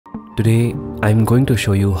Today, I'm going to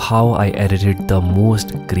show you how I edited the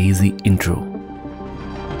most crazy intro.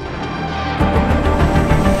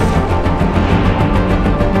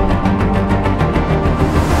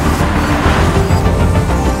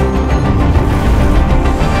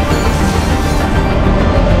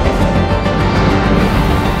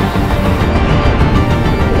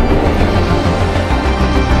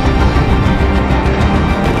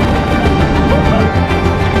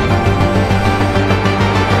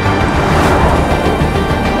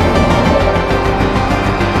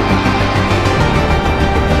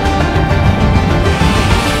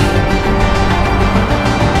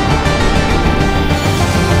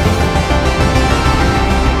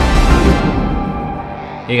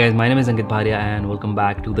 Hey guys, my name is Ankit Bhatia and welcome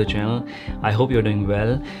back to the channel. I hope you're doing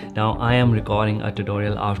well. Now I am recording a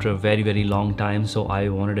tutorial after a very long time, so I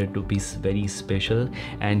wanted it to be very special,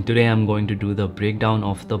 and today I'm going to do the breakdown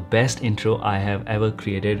of the best intro I have ever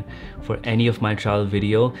created for any of my travel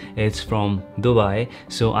video. It's from Dubai,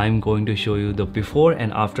 so I'm going to show you the before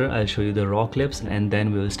and after. I'll show you the raw clips and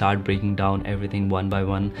then we'll start breaking down everything one by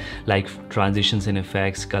one, like transitions and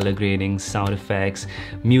effects, color grading, sound effects,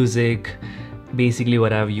 music, basically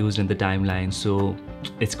what I've used in the timeline. So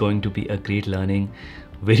it's going to be a great learning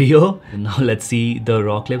video. Now let's see the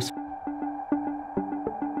raw clips.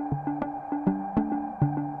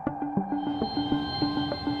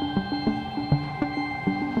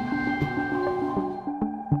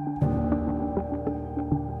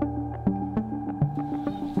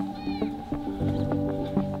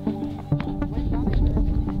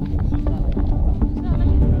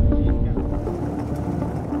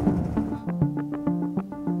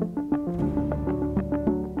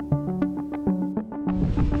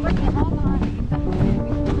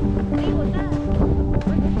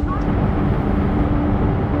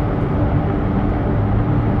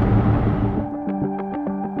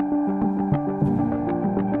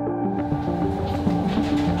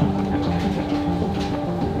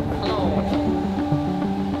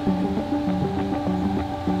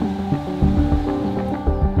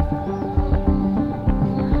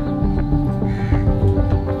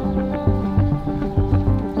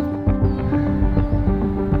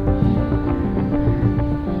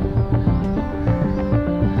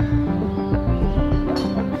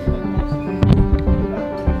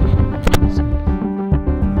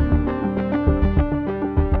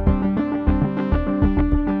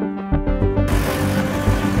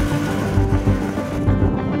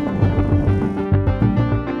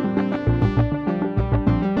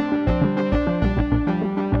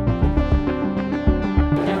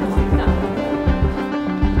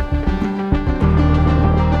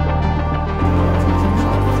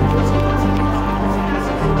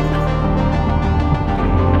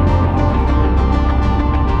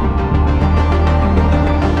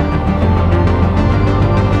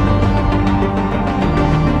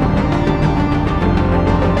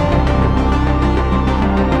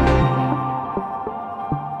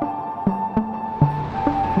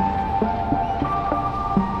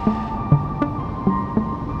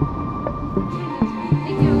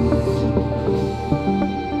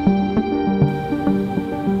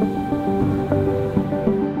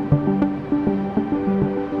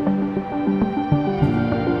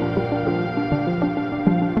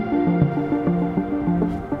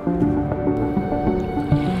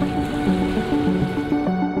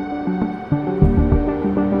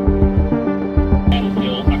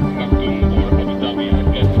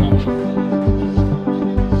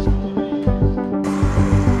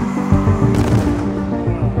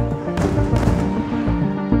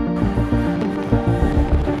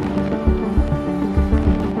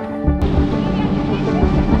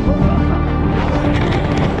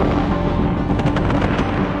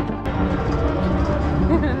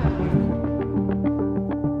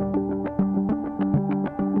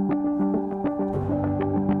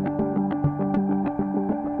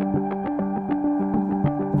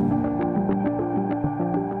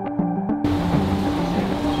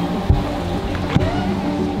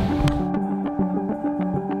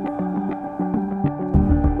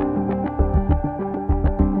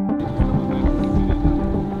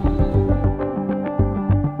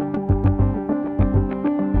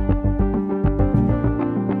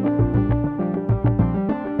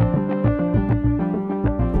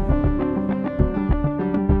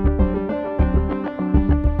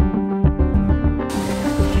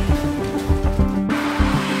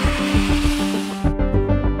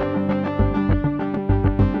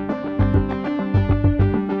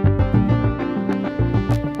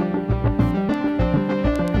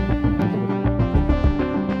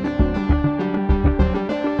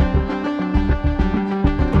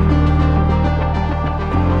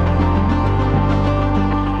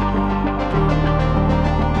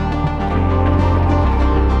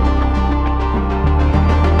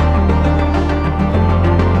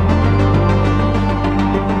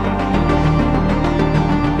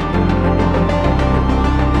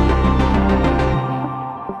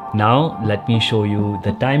 Now let me show you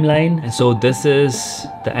the timeline. And so this is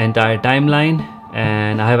the entire timeline,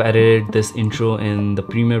 and I have edited this intro in the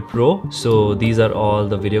Premiere Pro. So these are all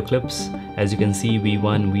the video clips. As you can see,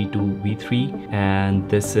 V1, V2, V3, and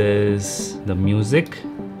this is the music,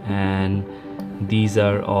 and these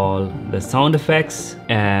are all the sound effects,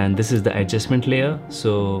 and this is the adjustment layer.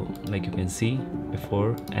 So like you can see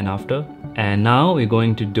before and after. And now we're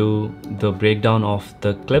going to do the breakdown of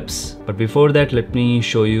the clips, but before that let me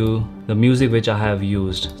show you the music which I have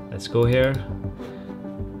used. Let's go here.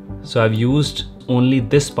 So I've used only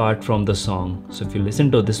this part from the song. So if you listen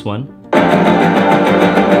to this one,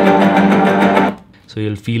 so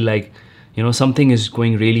you'll feel like, you know, something is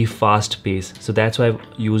going really fast paced. So that's why I've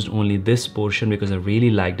used only this portion, because I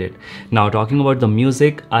really liked it. Now talking about the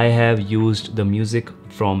music, I have used the music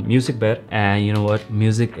from MusicBear, and you know what,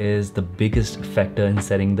 music is the biggest factor in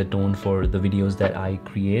setting the tone for the videos that I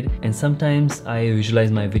create. And sometimes I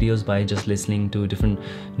visualize my videos by just listening to different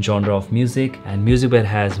genre of music, and MusicBear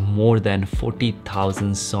has more than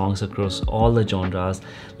 40,000 songs across all the genres.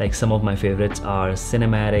 Like some of my favorites are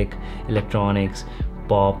cinematic, electronics,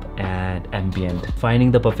 pop and ambient.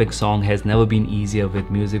 Finding the perfect song has never been easier with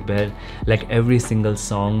MusicBear. Like every single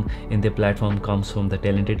song in their platform comes from the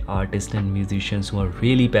talented artists and musicians who are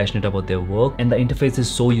really passionate about their work, and the interface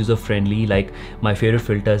is so user friendly. Like my favorite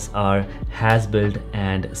filters are has built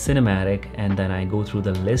and cinematic, and then I go through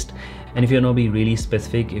the list. And if you want to be really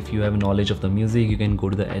specific, if you have knowledge of the music, you can go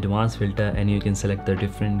to the advanced filter and you can select the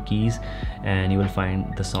different keys and you will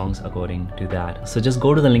find the songs according to that. So just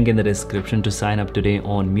go to the link in the description to sign up today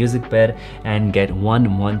on MusicBear and get 1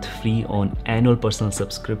 month free on annual personal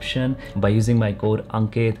subscription by using my code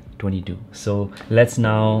Ankit22. So let's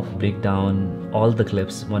now break down all the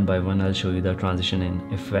clips one by one. I'll show you the transition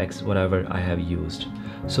and effects, whatever I have used.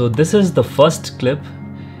 So this is the first clip,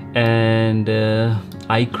 and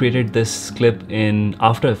I created this clip in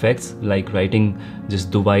After Effects, like writing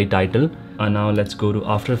just Dubai title. And now let's go to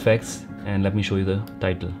After Effects and let me show you the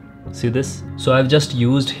title. See this? So I've just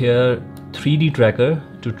used here 3D tracker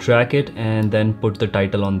to track it and then put the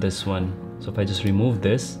title on this one. So if I just remove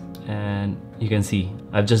this, and you can see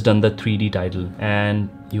I've just done the 3D title, and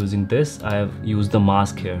using this I've used the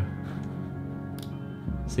mask here.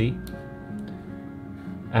 See?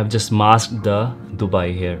 I've just masked the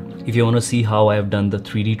Dubai here. If you want to see how I've done the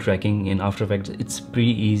 3D tracking in After Effects, it's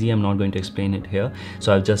pretty easy. I'm not going to explain it here.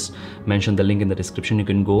 So I've just mentioned the link in the description. You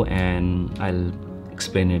can go and I'll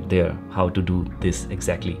explain it there, how to do this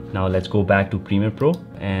exactly. Now let's go back to Premiere Pro,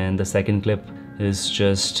 and the second clip is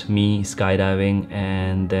just me skydiving,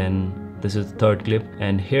 and then this is the third clip,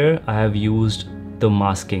 and here I have used the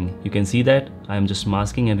masking. You can see that I'm just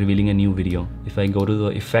masking and revealing a new video. If I go to the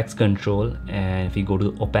effects control and if we go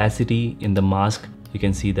to opacity in the mask, you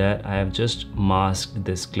can see that I have just masked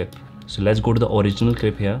this clip. So let's go to the original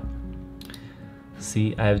clip here.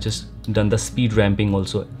 See, I have just done the speed ramping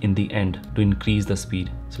also in the end to increase the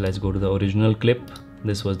speed. So let's go to the original clip.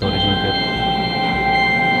 This was the original clip.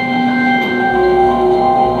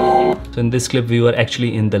 So in this clip we were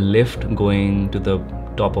actually in the lift going to the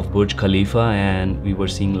top of Burj Khalifa, and we were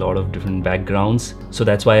seeing a lot of different backgrounds. So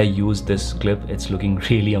that's why I used this clip. It's looking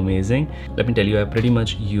really amazing. Let me tell you, I pretty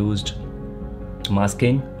much used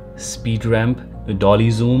masking, speed ramp,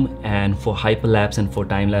 dolly zoom, and for hyperlapse and for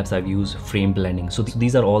time lapse I've used frame blending. So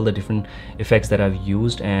these are all the different effects that I've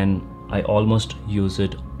used, and I almost use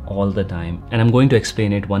it all the time, and I'm going to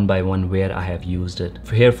explain it one by one where I have used it.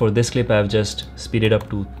 Here for this clip I've just speeded up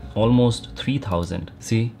to almost 3000.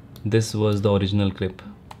 See, this was the original clip.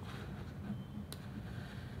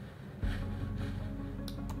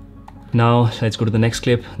 Now let's go to the next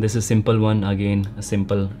clip. This is simple one, again a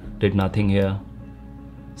simple, did nothing here,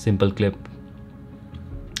 simple clip.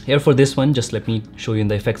 Here for this one, just let me show you in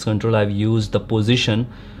the effects control, I've used the position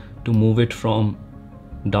to move it from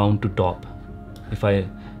down to top. If I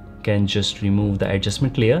can just remove the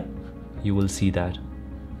adjustment layer, you will see that.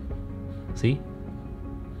 See,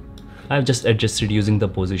 I've just adjusted using the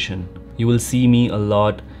position. You will see me a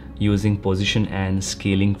lot using position and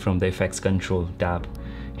scaling from the effects control tab.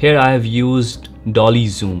 Here I have used dolly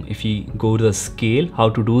zoom. If you go to the scale, how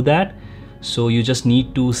to do that? So you just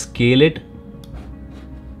need to scale it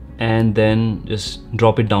and then just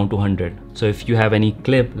drop it down to 100. So if you have any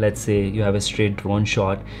clip, let's say you have a straight drone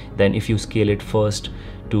shot, then if you scale it first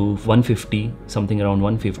to 150, something around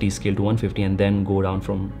 150, scale to 150, and then go down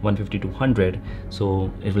from 150 to 100, so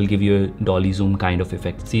it will give you a dolly zoom kind of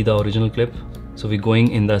effect. See the original clip? So we're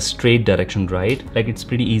going in the straight direction, right? Like it's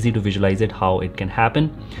pretty easy to visualize it how it can happen.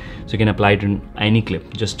 So you can apply it in any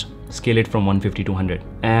clip, just scale it from 150 to 100.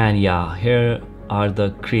 And yeah, here are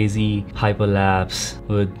the crazy hyperlapse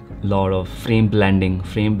with lot of frame blending.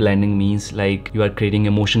 Frame blending means like you are creating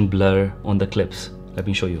a motion blur on the clips. Let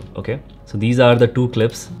me show you. Okay, so these are the two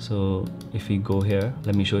clips. So if we go here,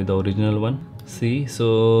 let me show you the original one. See,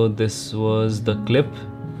 so this was the clip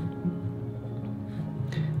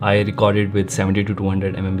I recorded with 70 to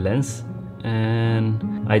 200 mm lens,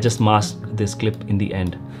 and I just masked this clip in the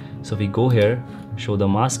end. So if we go here, show the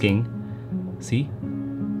masking, see,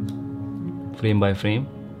 frame by frame,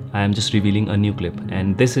 I am just revealing a new clip,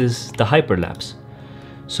 and this is the hyperlapse.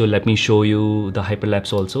 So let me show you the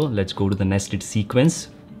hyperlapse also. Let's go to the nested sequence.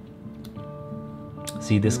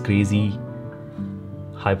 See this crazy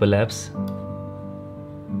hyperlapse.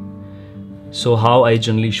 So how I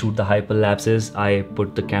generally shoot the hyperlapse is I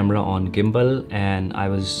put the camera on gimbal, and I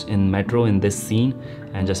was in metro in this scene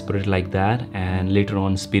and just put it like that, and later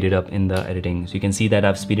on speed it up in the editing. So you can see that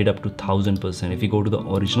I've speeded up to 1000%. If you go to the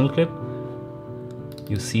original clip,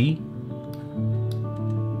 you see.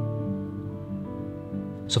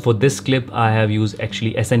 So for this clip I have used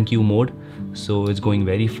actually SNQ mode, so it's going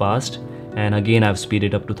very fast, and again I've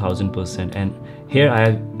speeded up to 1000%, and here I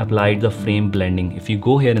have applied the frame blending. If you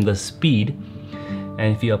go here in the speed,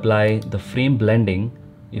 and if you apply the frame blending,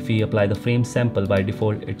 if we apply the frame sample, by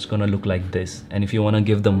default it's gonna look like this. And if you want to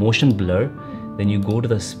give the motion blur, then you go to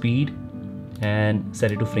the speed and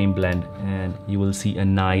set it to frame blend, and you will see a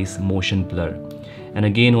nice motion blur. And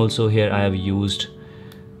again also here I have used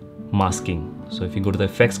masking. So if you go to the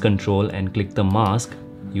effects control and click the mask,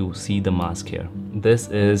 you see the mask here. This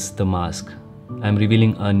is the mask. I'm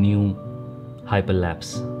revealing a new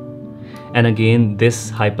hyperlapse. And again, this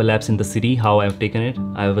hyperlapse in the city, how I've taken it,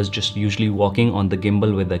 I was just usually walking on the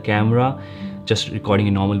gimbal with the camera, just recording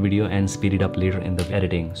a normal video and speed it up later in the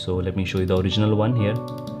editing. So let me show you the original one here.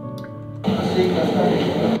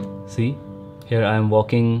 See, here I am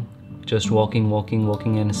walking, just walking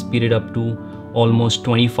and speed it up to almost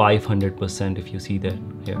 2500% if you see that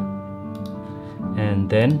here. And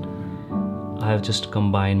then I have just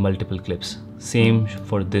combined multiple clips. Same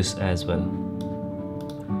for this as well.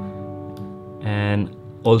 And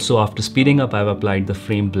also after speeding up, I've applied the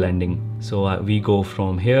frame blending. So we go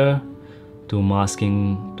from here to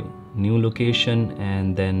masking to new location,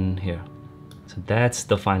 and then here. So that's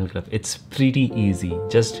the final clip. It's pretty easy.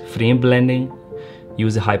 Just frame blending,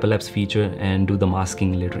 use the hyperlapse feature, and do the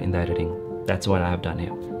masking later in the editing. That's what I have done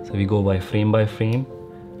here. So we go by frame.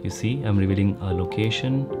 You see, I'm revealing a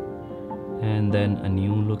location, and then a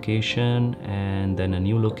new location, and then a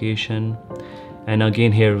new location. And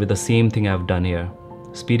again here with the same thing I've done here.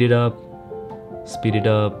 Speed it up,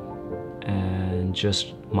 and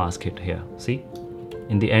just mask it here. See,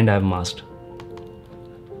 in the end I've masked.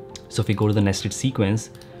 So if we go to the nested sequence,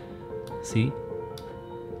 see,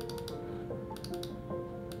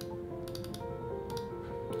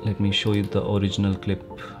 let me show you the original clip.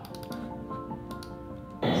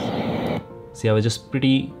 See, I was just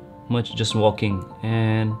pretty much just walking,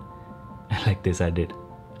 and like this I did.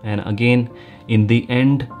 And again, in the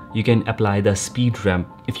end, you can apply the speed ramp.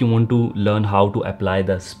 If you want to learn how to apply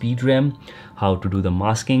the speed ramp, how to do the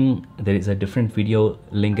masking, there is a different video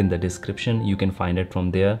link in the description. You can find it from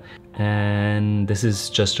there. And this is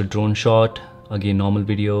just a drone shot. Again, normal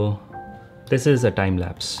video. This is a time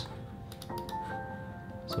lapse.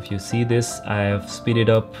 So if you see this, I have speeded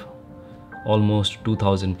up almost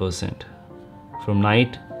 2000% from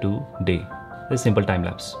night to day. This is simple time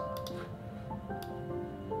lapse.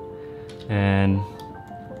 And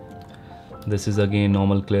this is again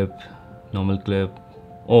normal clip.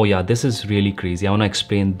 Oh yeah, this is really crazy. I want to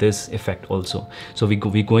explain this effect also. So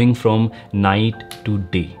we're going from night to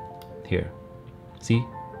day here. See,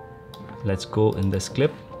 let's go in this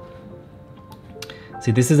clip.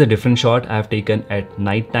 See, this is a different shot I've taken at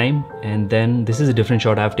night time, and then this is a different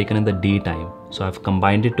shot I've taken in the daytime. So I've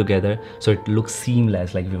combined it together so it looks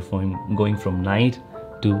seamless, like we're going from night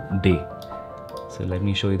to day. So let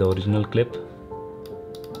me show you the original clip.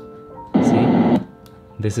 See,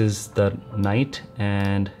 this is the night,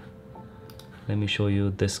 and let me show you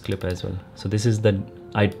this clip as well. So this is the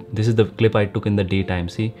clip I took in the daytime.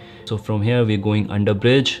 See, so from here we're going under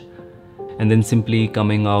bridge, and then simply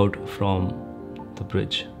coming out from the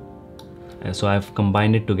bridge. And so I've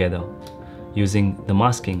combined it together using the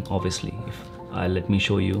masking, obviously. Let me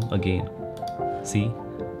show you again. See,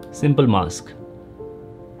 simple mask.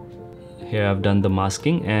 Here I've done the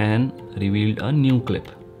masking and revealed a new clip.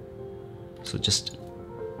 So just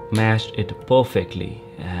matched it perfectly,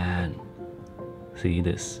 and see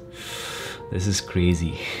this. This is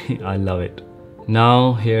crazy. I love it.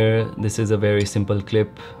 Now here, this is a very simple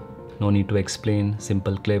clip. No need to explain.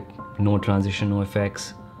 Simple clip, no transition, no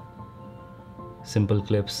effects. Simple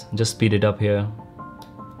clips. Just speed it up here.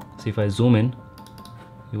 So if I zoom in,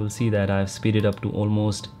 you will see that I've speeded up to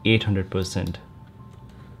almost 800%.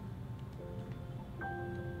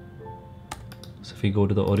 So if we go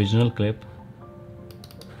to the original clip,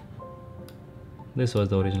 this was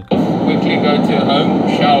the original clip. Quickly go to home,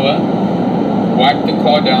 shower, wipe the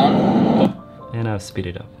car down, and I've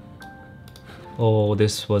speeded up. Oh,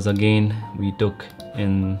 this was again we took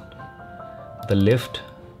in the lift.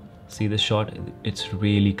 See this shot? It's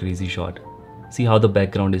really crazy shot. See how the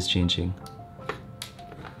background is changing.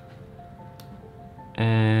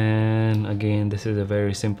 And again, this is a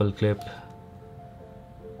very simple clip,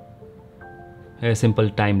 a simple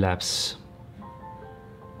time lapse.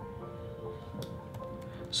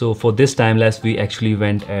 So for this time lapse, we actually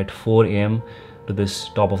went at 4 AM to this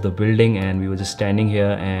top of the building, and we were just standing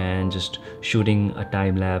here and just shooting a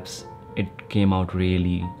time lapse. It came out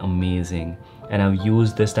really amazing, and I've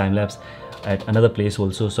used this time lapse at another place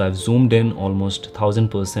also. So I've zoomed in almost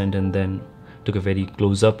 1000% and then took a very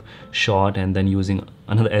close-up shot, and then using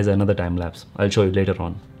another time lapse. I'll show you later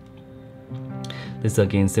on. This is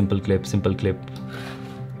again simple clip, simple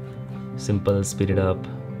speed it up,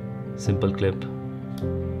 simple clip,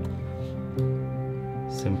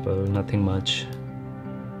 simple, nothing much.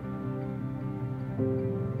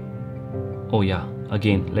 Oh yeah,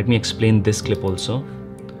 again let me explain this clip also.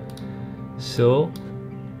 So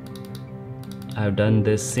I've done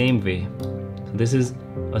this same way. So this is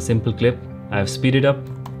a simple clip. I've speeded up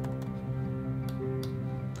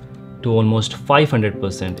to almost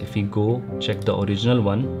 500%. If we go check the original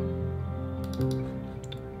one,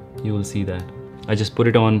 you will see that I just put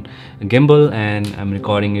it on a gimbal and I'm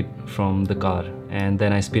recording it from the car, and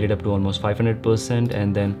then I speeded up to almost 500%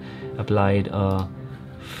 and then applied a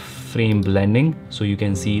frame blending, so you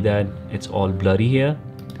can see that it's all blurry here.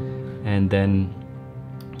 And then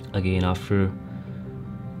again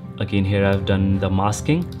here I've done the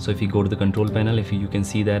masking. So if you go to the control panel, you can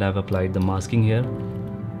see that I've applied the masking here.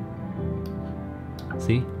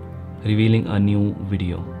 See, revealing a new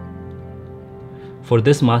video. For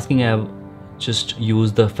this masking, I have just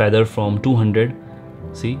used the feather from 200.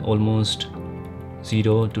 See, almost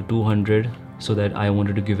 0 to 200, so that I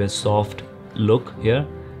wanted to give a soft look here,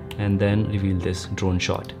 and then reveal this drone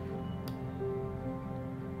shot.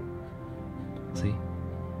 See.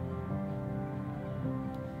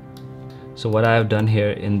 So what I have done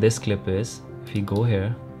here in this clip is, if you go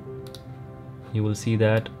here, you will see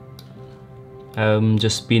that I'm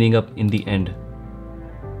just speeding up in the end.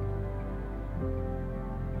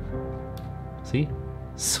 See?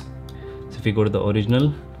 So if you go to the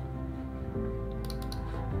original,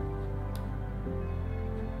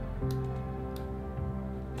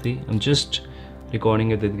 see, I'm just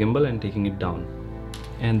recording it with gimbal and taking it down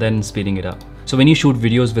and then speeding it up. So when you shoot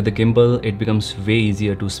videos with the gimbal, it becomes way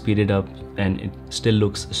easier to speed it up and it still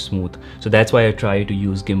looks smooth. So that's why I try to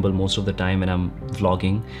use gimbal most of the time when I'm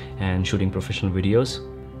vlogging and shooting professional videos.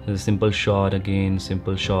 There's a simple shot, again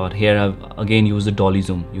simple shot. Here I've again used the dolly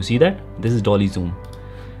zoom. You see that? This is dolly zoom.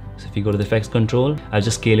 So if you go to the effects control, I'll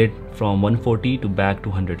just scale it from 140 to back to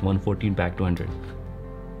 100, 140 back to 100.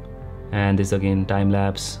 And this again time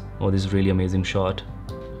lapse. Oh, this is really amazing shot.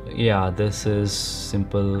 Yeah, this is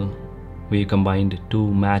simple. We combined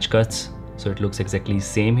two match cuts, so it looks exactly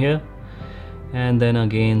same here. And then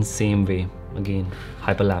again same way, again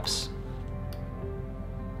hyperlapse.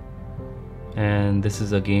 And this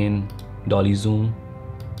is again dolly zoom.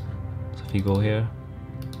 So if you go here,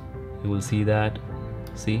 you will see that,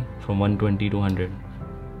 see, from 120 to 100.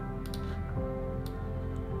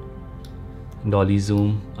 Dolly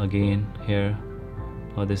zoom again here.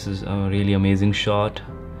 Oh, this is a really amazing shot.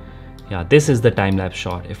 Yeah, this is the time-lapse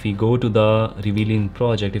shot. If we go to the revealing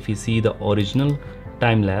project, if you see the original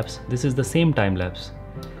time-lapse, this is the same time-lapse,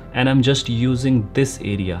 and I'm just using this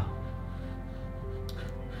area.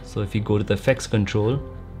 So if you go to the effects control,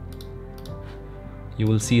 you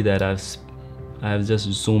will see that I've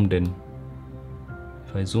just zoomed in.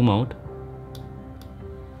 If I zoom out,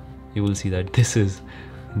 you will see that this is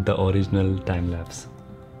the original time-lapse.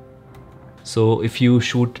 So if you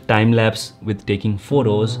shoot time-lapse with taking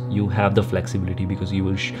photos, you have the flexibility, because you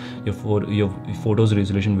will your photos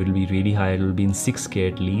resolution will be really high. It will be in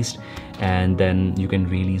 6K at least, and then you can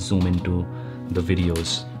really zoom into the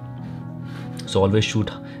videos. So always shoot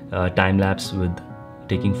time-lapse with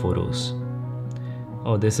taking photos.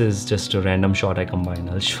 Oh, this is just a random shot I combined.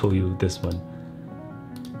 I'll show you this one.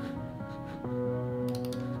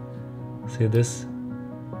 See this?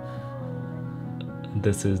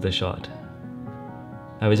 This is the shot.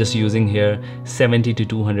 I was just using here 70 to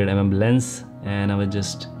 200 mm lens, and I was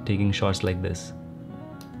just taking shots like this.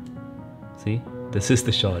 See, this is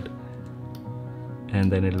the shot.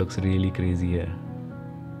 and then it looks really crazy here.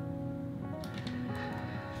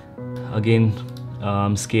 Again,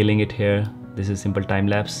 scaling it here. This is simple time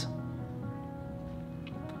lapse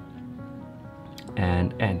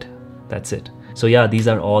and end. That's it. So yeah, these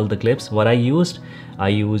are all the clips. What I used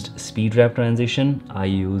speed wrap transition. I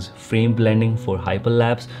use frame blending for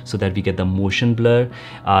hyperlapse so that we get the motion blur.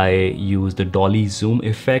 I used the dolly zoom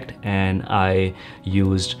effect, and I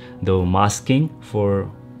used the masking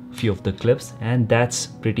for few of the clips, and that's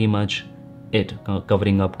pretty much it,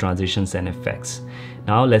 covering up transitions and effects.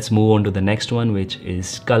 Now let's move on to the next one, which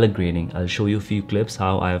is color grading. I'll show you a few clips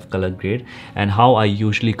how I have color grade and how I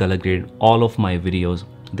usually color grade all of my videos.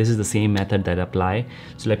 This is the same method that I apply,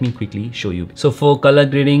 so let me quickly show you. So for color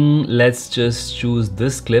grading, let's just choose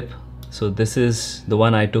this clip. So this is the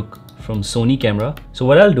one I took from Sony camera. So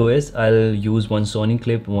what I'll do is I'll use one Sony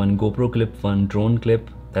clip, one GoPro clip, one drone clip.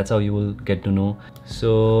 That's how you will get to know.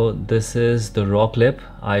 So this is the raw clip.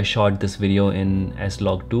 I shot this video in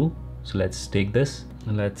S-Log2. So let's take this.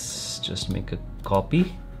 Let's just make a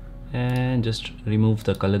copy and just remove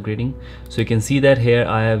the color grading. So you can see that here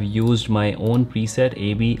I have used my own preset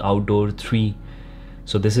AB Outdoor 3.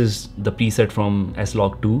 So this is the preset from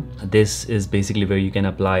S-Log2. This is basically where you can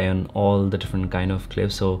apply on all the different kind of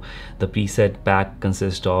clips. So the preset pack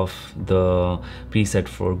consists of the preset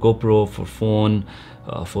for GoPro, for phone,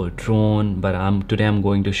 for drone, but today I'm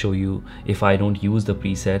going to show you if I don't use the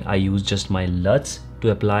preset, I use just my LUTs to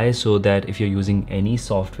apply, so that if you're using any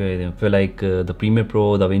software for like the Premiere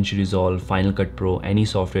Pro, DaVinci Resolve, Final Cut Pro, any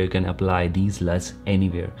software, you can apply these LUTs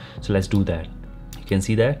anywhere. So let's do that. You can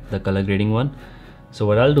see that the color grading one. So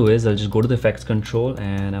what I'll do is I'll just go to the effects control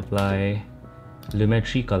and apply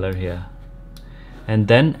lumetri color here. And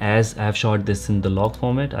then as I've shot this in the log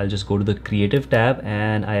format, I'll just go to the creative tab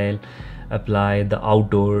and I'll apply the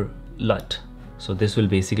outdoor LUT. So this will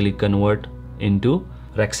basically convert into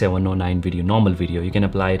Rec 709 video, normal video. You can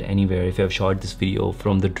apply it anywhere. If you have shot this video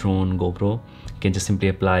from the drone, GoPro, you can just simply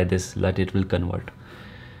apply this LUT, it will convert.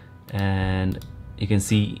 And you can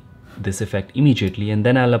see this effect immediately. And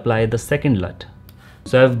then I'll apply the second LUT.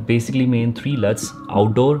 So I've basically made 3 LUTs: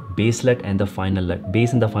 outdoor, base LUT, and the final LUT.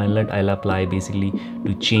 Base and the final LUT I'll apply basically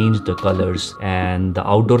to change the colors, and the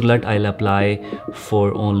outdoor LUT I'll apply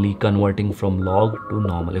for only converting from log to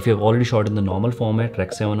normal. If you've already shot in the normal format,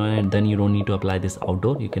 Rec 709, then you don't need to apply this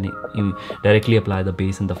outdoor. You can directly apply the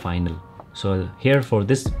base and the final. So here for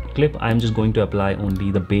this clip, I'm just going to apply only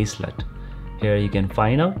the base LUT. Here you can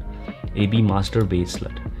find out AB Master Base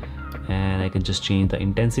LUT, and I can just change the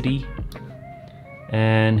intensity.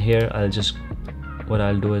 And here what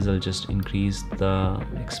I'll do is I'll just increase the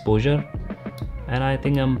exposure, and I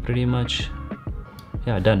think I'm pretty much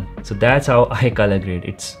done. So that's how I color grade.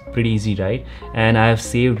 It's pretty easy, right? And I have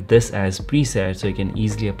saved this as preset so you can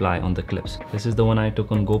easily apply on the clips. This is the one I took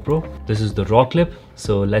on GoPro. This is the raw clip.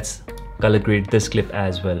 So let's color grade this clip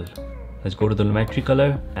as well. Let's go to the lumetri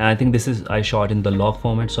color, and I think I shot in the log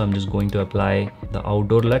format, so I'm just going to apply the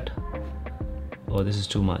outdoor LUT. Oh, this is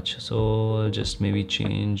too much, so I'll just maybe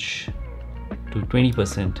change to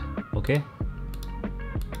 20%. Okay,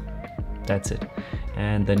 that's it.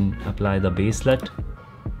 And then apply the base LUT,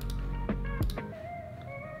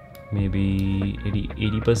 maybe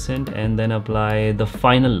 80%, and then apply the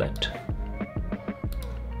final LUT.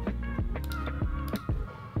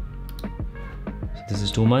 So this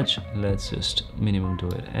is too much, let's just minimum to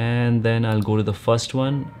it. And then I'll go to the first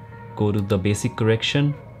one, go to the basic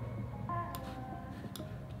correction,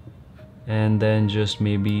 and then just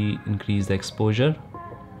maybe increase the exposure,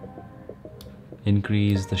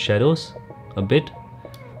 increase the shadows a bit,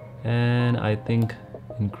 and I think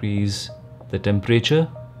increase the temperature.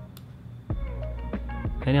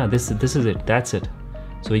 And yeah, this is it. That's it.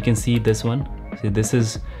 So you can see this one. See, this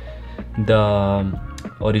is the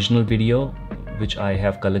original video which I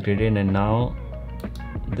have color graded, and now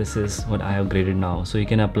this is what I have graded now. So you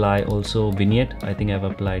can apply also vignette. I think I've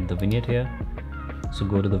applied the vignette here. So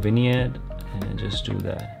go to the vignette and just do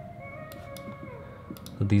that.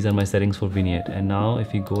 So these are my settings for vignette, and now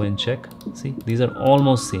if you go and check, see, these are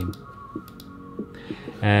almost same.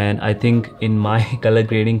 And I think in my color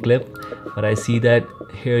grading clip, but I see that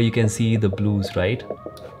here you can see the blues, right?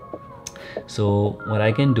 So what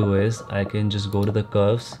I can do is I can just go to the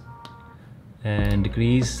curves and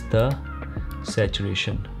decrease the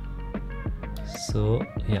saturation. So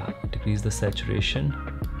yeah, decrease the saturation.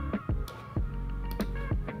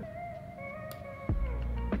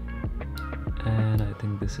 And I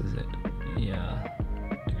think this is it. Yeah,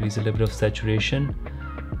 decrease a little bit of saturation,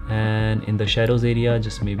 and in the shadows area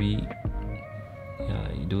just maybe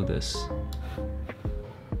you do this.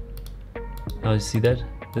 Now you see that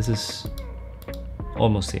this is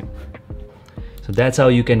almost same. So that's how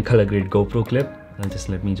you can color grade GoPro clip. And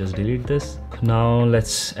let me just delete this. Now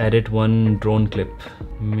let's edit one drone clip.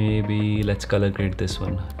 Maybe let's color grade this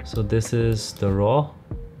one. So this is the raw.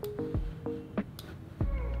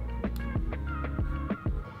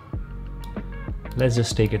 Let's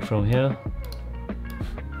just take it from here.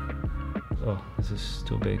 Oh, this is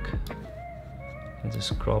too big. Let's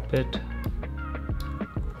just crop it.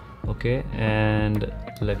 Okay, and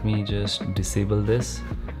let me just disable this.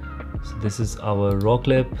 So this is our raw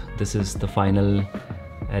clip. This is the final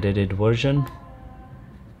edited version.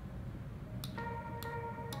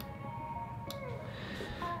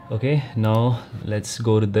 Okay, now let's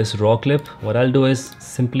go to this raw clip. What I'll do is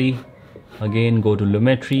simply again go to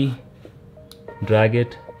Lumetri, drag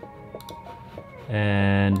it,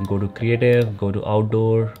 and go to creative, go to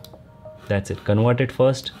outdoor. That's it. Convert it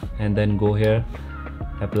first and then go here,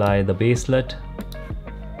 apply the baselet.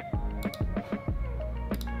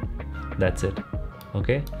 That's it.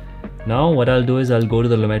 Okay, now what I'll do is I'll go to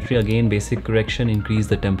the Lumetri again, basic correction, increase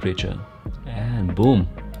the temperature, and boom,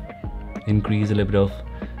 increase a little bit of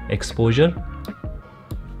exposure,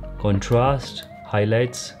 contrast,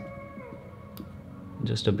 highlights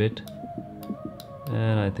just a bit,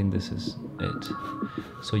 and I think this is it.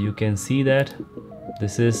 So you can see that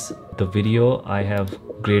this is the video I have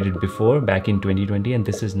graded before back in 2020, and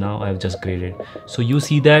this is now I've just graded. So you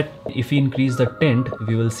see that if we increase the tint,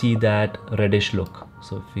 we will see that reddish look.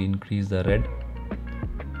 So if we increase the red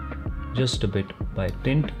just a bit by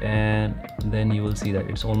tint, and then you will see that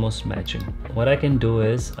it's almost matching. What I can do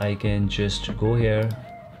is I can just go here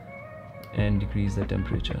and decrease the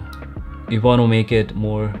temperature. If you want to make it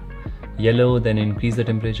more yellow, then increase the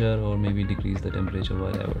temperature, or maybe decrease the temperature,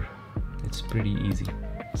 whatever. It's pretty easy.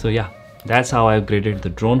 So yeah, that's how I've graded the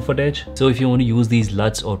drone footage. So if you want to use these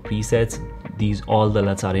LUTs or presets, all the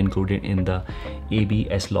LUTs are included in the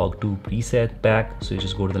ABS-Log2 preset pack. So you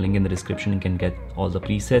just go to the link in the description. You can get all the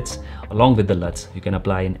presets along with the LUTs. You can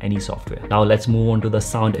apply in any software. Now let's move on to the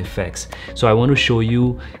sound effects. So I want to show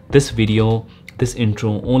you this video, this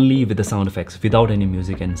intro only with the sound effects, without any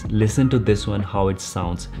music, and listen to this one, how it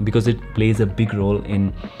sounds, because it plays a big role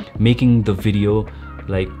in making the video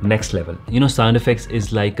like next level. You know, sound effects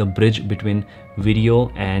is like a bridge between video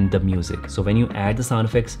and the music. So when you add the sound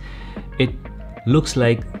effects, it looks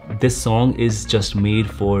like this song is just made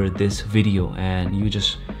for this video, and you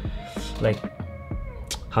just like,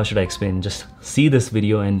 how should I explain, just see this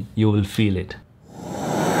video and you will feel it.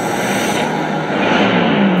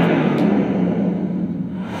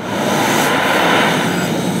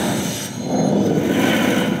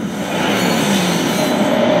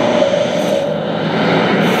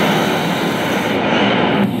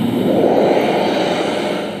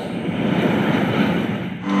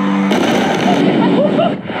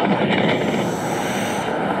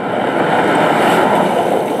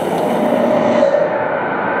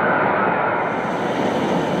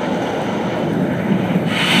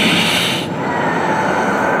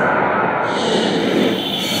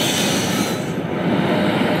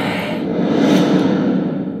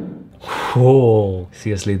 Whoa,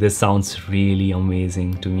 seriously, this sounds really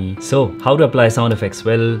amazing to me. So how to apply sound effects?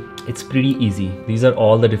 Well, it's pretty easy. These are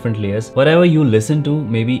all the different layers. Whatever you listen to,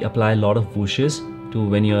 maybe apply a lot of whooshes. To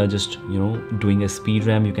when you're just, you know, doing a speed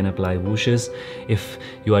ramp, you can apply whooshes. If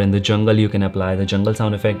you are in the jungle, you can apply the jungle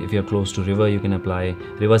sound effect. If you're close to river, you can apply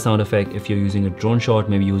river sound effect. If you're using a drone shot,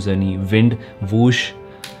 maybe use any wind whoosh.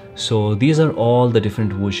 So these are all the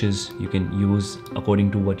different whooshes you can use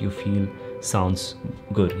according to what you feel sounds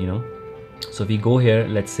good, you know. So if we go here,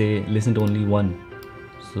 let's say listen to only one,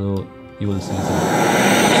 so you will see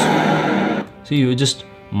some. So you're just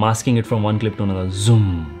masking it from one clip to another,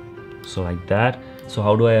 zoom, so like that. So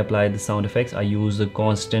how do I apply the sound effects? I use the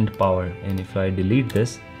constant power, and if I delete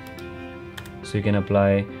this, so you can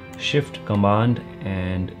apply Shift, Command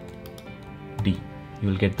and D. You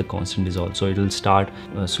will get the constant dissolve. So it will start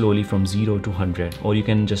slowly from 0 to 100, or you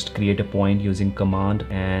can just create a point using Command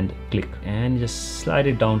and click and just slide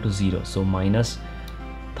it down to 0. So minus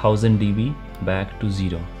 1000 dB back to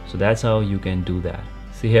 0. So that's how you can do that.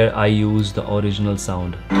 See here, I use the original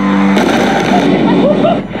sound.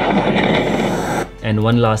 And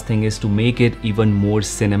one last thing is to make it even more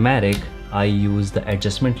cinematic, I use the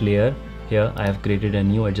adjustment layer. Here I have created a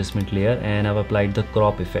new adjustment layer and I've applied the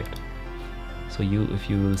crop effect. So if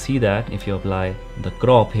you will see that if you apply the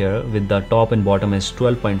crop here with the top and bottom as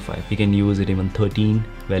 12.5, you can use it even 13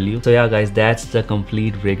 value. So yeah guys, that's the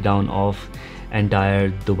complete breakdown of entire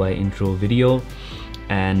Dubai intro video.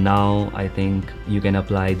 And now I think you can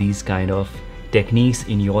apply these kind of techniques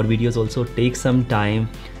in your videos also. Take some time,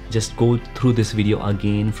 just go through this video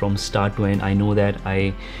again from start to end. I know that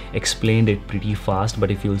I explained it pretty fast,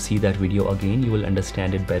 but if you'll see that video again, you will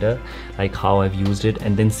understand it better, like how I've used it,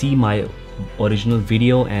 and then see my original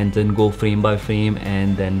video and then go frame by frame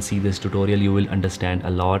and then see this tutorial. You will understand a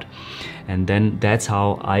lot. And then that's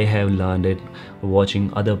how I have learned it,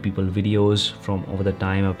 watching other people videos from over the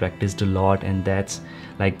time. I practiced a lot, and that's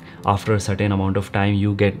like after a certain amount of time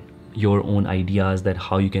you get your own ideas that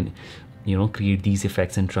how you can, you know, create these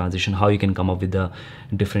effects and transition, how you can come up with the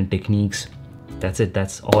different techniques. That's it.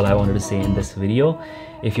 That's all I wanted to say in this video.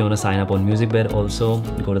 If you want to sign up on MusicBed, also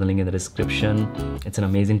go to the link in the description. It's an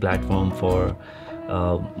amazing platform for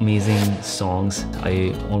amazing songs.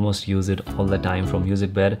 I almost use it all the time from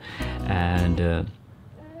MusicBed. And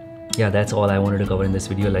yeah, that's all I wanted to cover in this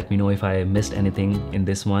video. Let me know if I missed anything in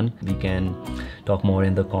this one. We can talk more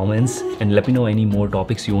in the comments, and let me know any more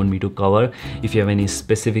topics you want me to cover. If you have any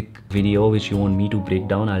specific video which you want me to break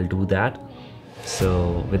down, I'll do that.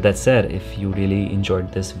 So with that said, if you really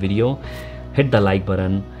enjoyed this video, hit the like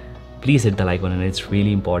button. Please hit the like button. It's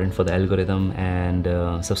really important for the algorithm. And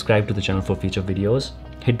subscribe to the channel for future videos.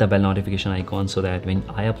 Hit the bell notification icon so that when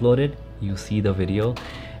I upload it, you see the video,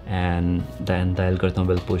 and then the algorithm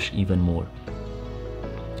will push even more.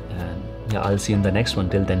 And yeah, I'll see you in the next one.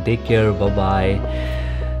 Till then, take care. Bye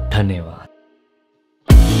bye. Dhanyavad.